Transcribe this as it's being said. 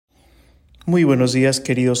Muy buenos días,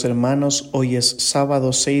 queridos hermanos. Hoy es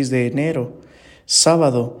sábado 6 de enero,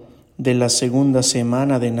 sábado de la segunda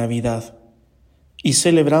semana de Navidad, y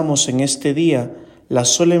celebramos en este día la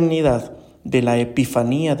solemnidad de la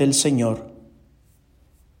Epifanía del Señor.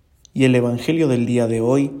 Y el Evangelio del día de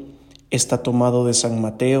hoy está tomado de San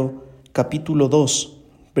Mateo, capítulo 2,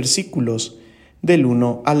 versículos del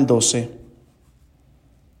 1 al 12.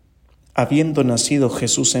 Habiendo nacido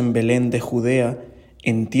Jesús en Belén de Judea,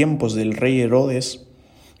 en tiempos del rey Herodes,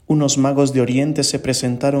 unos magos de Oriente se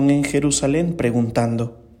presentaron en Jerusalén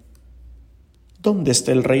preguntando: ¿Dónde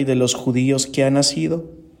está el rey de los judíos que ha nacido?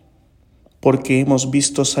 Porque hemos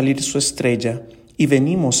visto salir su estrella y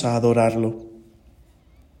venimos a adorarlo.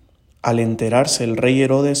 Al enterarse el rey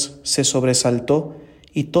Herodes se sobresaltó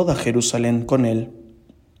y toda Jerusalén con él.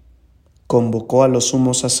 Convocó a los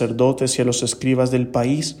sumos sacerdotes y a los escribas del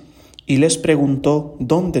país y les preguntó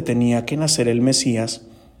dónde tenía que nacer el Mesías.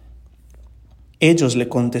 Ellos le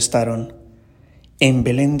contestaron: en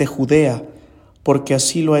Belén de Judea, porque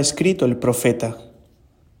así lo ha escrito el profeta.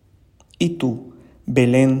 Y tú,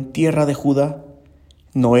 Belén, tierra de Judá,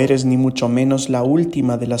 no eres ni mucho menos la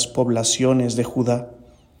última de las poblaciones de Judá,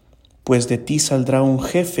 pues de ti saldrá un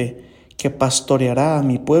jefe que pastoreará a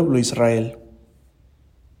mi pueblo Israel.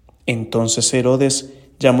 Entonces Herodes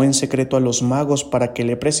llamó en secreto a los magos para que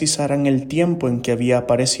le precisaran el tiempo en que había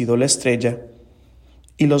aparecido la estrella,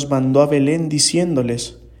 y los mandó a Belén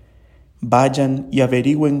diciéndoles: vayan y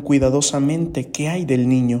averigüen cuidadosamente qué hay del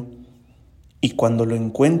niño, y cuando lo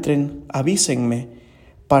encuentren, avísenme,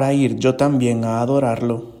 para ir yo también a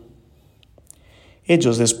adorarlo.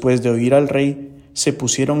 Ellos, después de oír al rey, se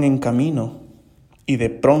pusieron en camino, y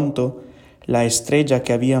de pronto la estrella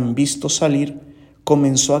que habían visto salir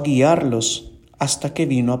comenzó a guiarlos hasta que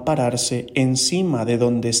vino a pararse encima de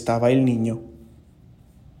donde estaba el niño.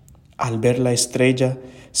 Al ver la estrella,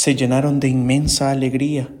 se llenaron de inmensa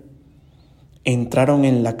alegría. Entraron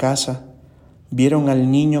en la casa, vieron al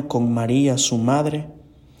niño con María, su madre,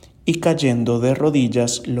 y cayendo de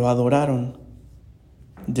rodillas lo adoraron.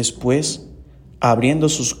 Después, abriendo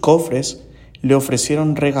sus cofres, le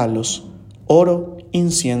ofrecieron regalos: oro,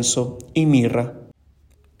 incienso y mirra.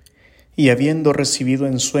 Y habiendo recibido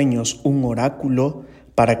en sueños un oráculo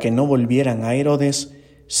para que no volvieran a Herodes,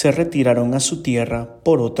 se retiraron a su tierra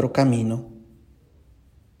por otro camino.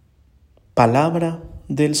 Palabra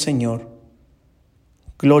del Señor.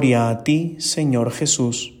 Gloria a ti, Señor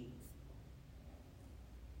Jesús.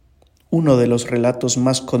 Uno de los relatos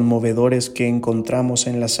más conmovedores que encontramos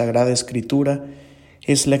en la Sagrada Escritura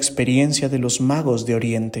es la experiencia de los magos de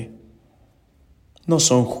Oriente. No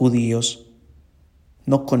son judíos,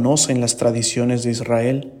 no conocen las tradiciones de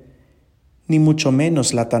Israel, ni mucho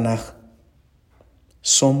menos la Tanaj.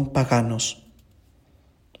 Son paganos,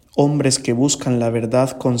 hombres que buscan la verdad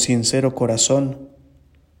con sincero corazón,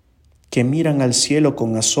 que miran al cielo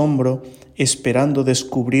con asombro, esperando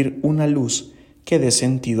descubrir una luz que dé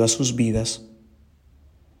sentido a sus vidas.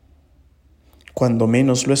 Cuando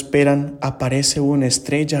menos lo esperan, aparece una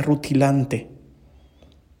estrella rutilante,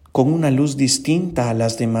 con una luz distinta a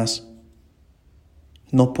las demás.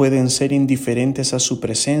 No pueden ser indiferentes a su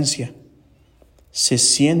presencia, se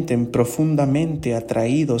sienten profundamente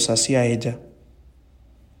atraídos hacia ella.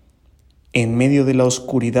 En medio de la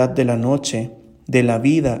oscuridad de la noche, de la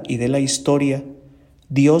vida y de la historia,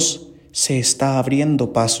 Dios se está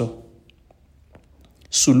abriendo paso.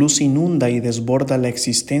 Su luz inunda y desborda la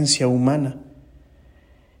existencia humana,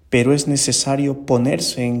 pero es necesario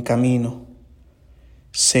ponerse en camino,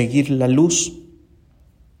 seguir la luz.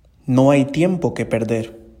 No hay tiempo que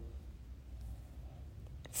perder.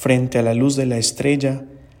 Frente a la luz de la estrella,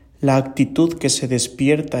 la actitud que se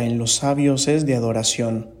despierta en los sabios es de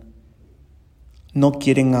adoración. No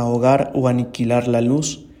quieren ahogar o aniquilar la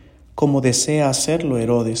luz como desea hacerlo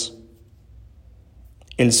Herodes.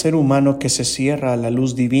 El ser humano que se cierra a la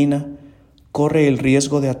luz divina corre el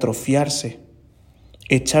riesgo de atrofiarse,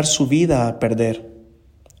 echar su vida a perder,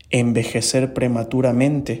 envejecer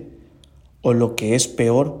prematuramente o, lo que es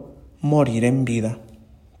peor, morir en vida.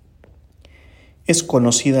 Es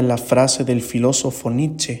conocida la frase del filósofo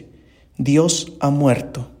Nietzsche: Dios ha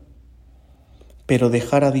muerto. Pero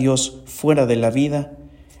dejar a Dios fuera de la vida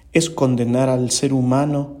es condenar al ser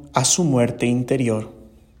humano a su muerte interior.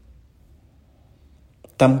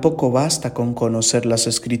 Tampoco basta con conocer las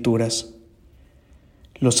Escrituras.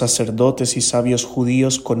 Los sacerdotes y sabios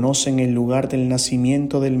judíos conocen el lugar del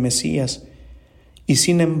nacimiento del Mesías y,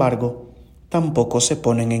 sin embargo, tampoco se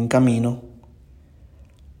ponen en camino.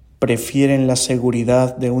 Prefieren la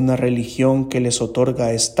seguridad de una religión que les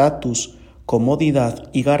otorga estatus, comodidad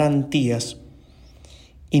y garantías,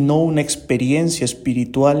 y no una experiencia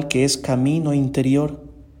espiritual que es camino interior,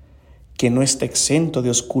 que no está exento de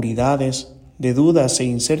oscuridades, de dudas e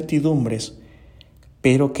incertidumbres,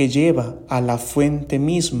 pero que lleva a la fuente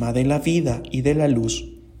misma de la vida y de la luz.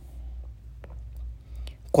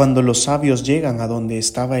 Cuando los sabios llegan a donde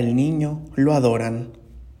estaba el niño, lo adoran.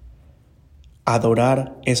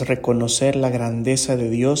 Adorar es reconocer la grandeza de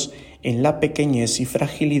Dios en la pequeñez y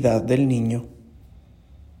fragilidad del niño.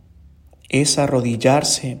 Es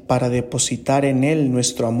arrodillarse para depositar en Él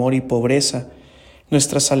nuestro amor y pobreza,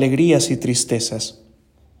 nuestras alegrías y tristezas.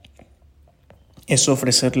 Es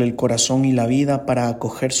ofrecerle el corazón y la vida para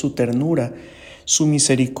acoger su ternura, su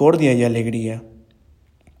misericordia y alegría.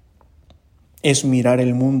 Es mirar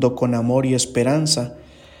el mundo con amor y esperanza,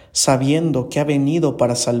 sabiendo que ha venido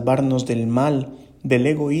para salvarnos del mal, del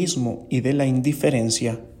egoísmo y de la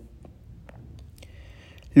indiferencia.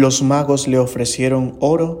 Los magos le ofrecieron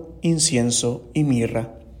oro, incienso y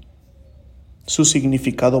mirra. Su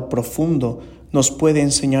significado profundo nos puede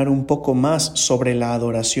enseñar un poco más sobre la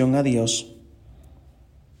adoración a Dios.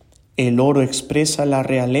 El oro expresa la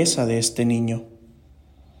realeza de este niño.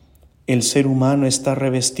 El ser humano está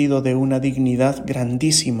revestido de una dignidad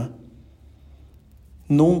grandísima.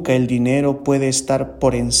 Nunca el dinero puede estar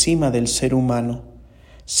por encima del ser humano,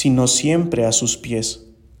 sino siempre a sus pies.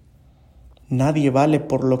 Nadie vale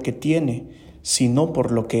por lo que tiene, sino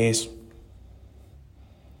por lo que es.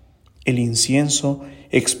 El incienso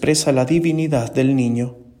expresa la divinidad del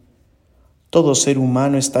niño. Todo ser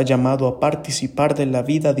humano está llamado a participar de la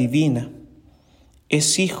vida divina.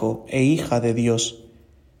 Es hijo e hija de Dios.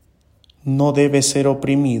 No debe ser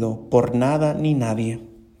oprimido por nada ni nadie.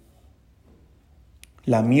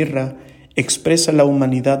 La mirra expresa la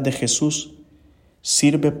humanidad de Jesús.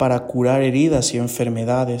 Sirve para curar heridas y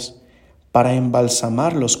enfermedades, para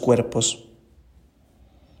embalsamar los cuerpos.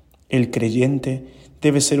 El creyente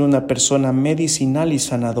debe ser una persona medicinal y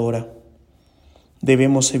sanadora.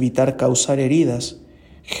 Debemos evitar causar heridas,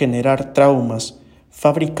 generar traumas,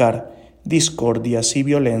 fabricar discordias y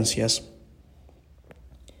violencias.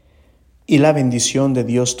 Y la bendición de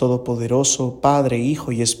Dios Todopoderoso, Padre,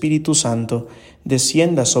 Hijo y Espíritu Santo,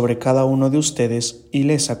 descienda sobre cada uno de ustedes y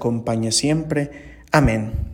les acompañe siempre. Amén.